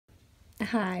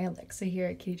Hi, Alexa here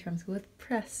at Kitty Charms with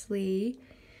Presley.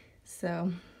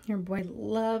 So, your boy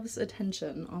loves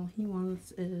attention. All he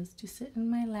wants is to sit in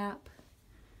my lap,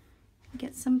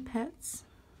 get some pets,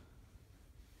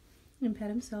 and pet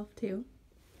himself too.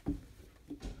 And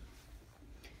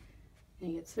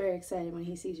he gets very excited when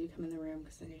he sees you come in the room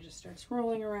because then he just starts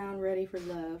rolling around ready for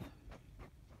love.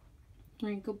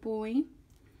 Right, good boy.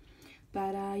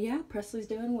 But yeah, Presley's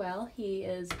doing well. He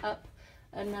is up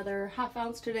another ½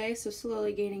 ounce today, so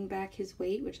slowly gaining back his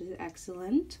weight, which is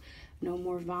excellent. No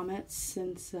more vomits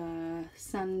since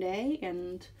Sunday,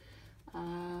 and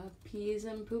pees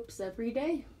and poops every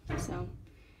day. So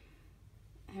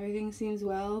everything seems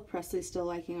well. Presley's still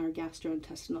liking our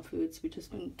gastrointestinal foods. We've just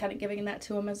been kind of giving that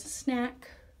to him as a snack.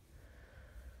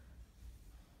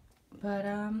 But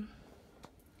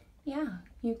yeah,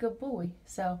 you good boy.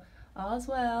 So all's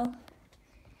well.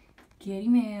 Kitty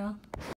mail.